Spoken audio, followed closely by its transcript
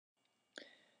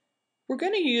We're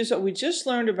going to use what we just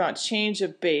learned about change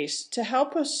of base to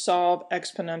help us solve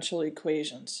exponential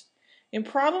equations. In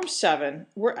problem 7,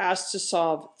 we're asked to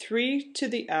solve 3 to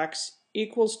the x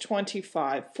equals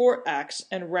 25 for x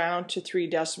and round to 3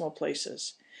 decimal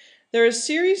places. There are a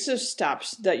series of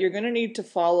steps that you're going to need to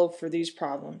follow for these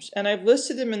problems, and I've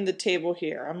listed them in the table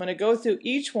here. I'm going to go through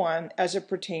each one as it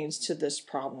pertains to this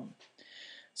problem.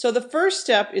 So the first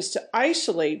step is to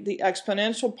isolate the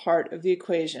exponential part of the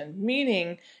equation,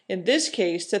 meaning in this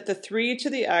case that the 3 to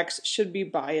the x should be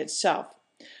by itself.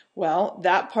 Well,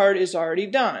 that part is already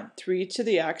done. 3 to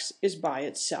the x is by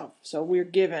itself. So we're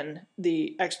given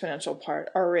the exponential part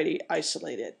already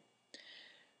isolated.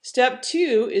 Step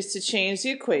 2 is to change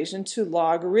the equation to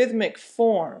logarithmic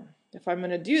form. If I'm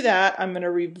going to do that, I'm going to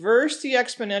reverse the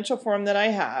exponential form that I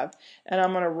have, and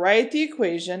I'm going to write the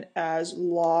equation as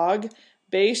log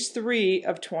base 3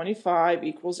 of 25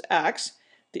 equals x.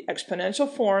 The exponential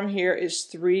form here is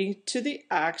 3 to the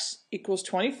x equals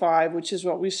 25, which is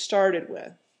what we started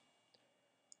with.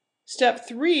 Step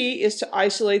 3 is to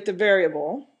isolate the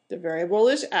variable. The variable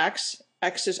is x.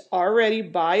 X is already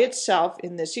by itself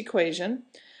in this equation.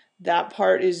 That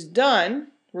part is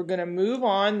done. We're going to move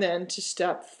on then to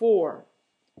step 4.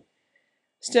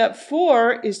 Step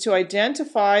 4 is to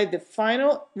identify the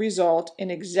final result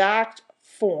in exact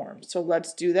form. So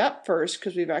let's do that first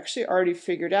because we've actually already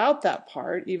figured out that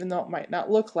part, even though it might not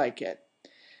look like it.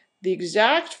 The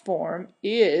exact form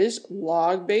is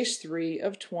log base 3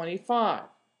 of 25.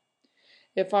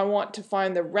 If I want to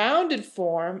find the rounded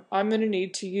form, I'm going to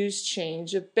need to use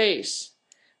change of base.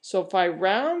 So if I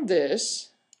round this,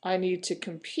 I need to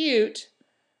compute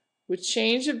with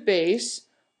change of base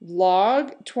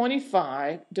log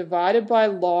 25 divided by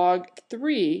log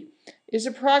 3 is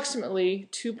approximately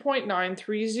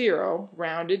 2.930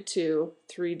 rounded to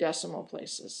 3 decimal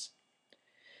places.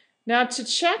 Now to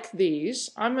check these,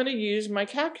 I'm going to use my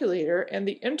calculator and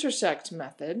the intersect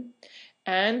method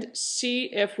and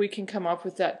see if we can come up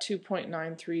with that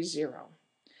 2.930.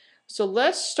 So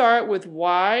let's start with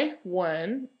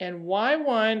y1, and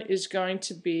y1 is going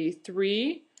to be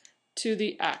 3 to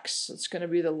the x. It's going to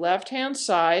be the left-hand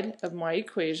side of my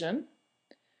equation.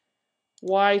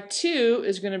 y2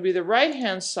 is going to be the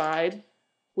right-hand side,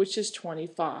 which is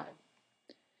 25.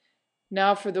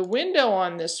 Now for the window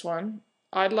on this one,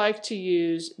 I'd like to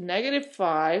use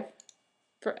 -5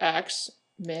 for x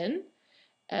min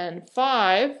and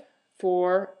 5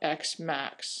 for x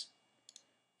max.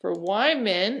 For y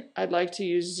min, I'd like to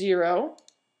use 0,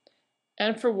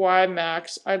 and for y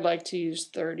max, I'd like to use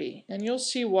 30. And you'll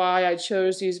see why I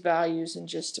chose these values in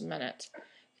just a minute.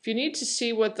 If you need to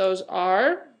see what those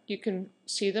are, you can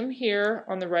see them here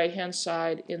on the right-hand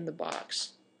side in the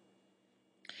box.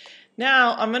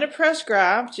 Now, I'm going to press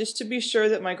graph just to be sure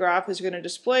that my graph is going to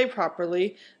display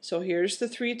properly. So here's the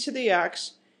 3 to the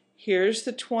x, here's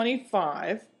the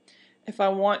 25. If I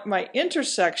want my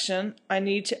intersection, I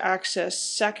need to access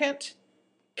second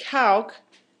calc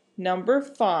number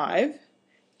 5,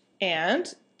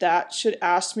 and that should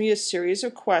ask me a series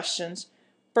of questions.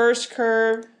 First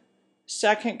curve,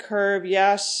 second curve,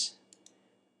 yes,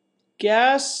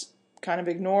 guess, kind of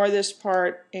ignore this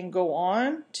part and go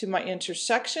on to my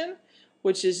intersection,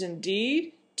 which is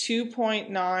indeed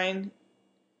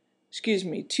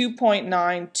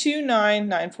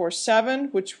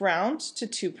 2.929947, which rounds to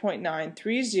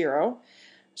 2.930.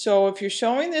 So if you're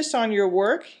showing this on your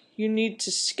work, you need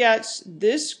to sketch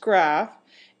this graph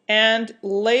and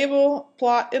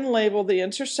plot and label the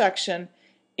intersection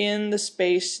in the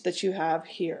space that you have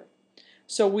here.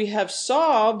 So we have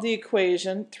solved the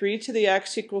equation 3 to the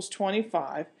x equals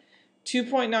 25.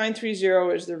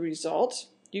 2.930 is the result.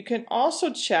 You can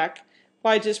also check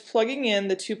by just plugging in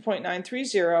the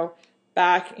 2.930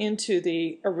 back into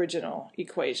the original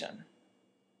equation.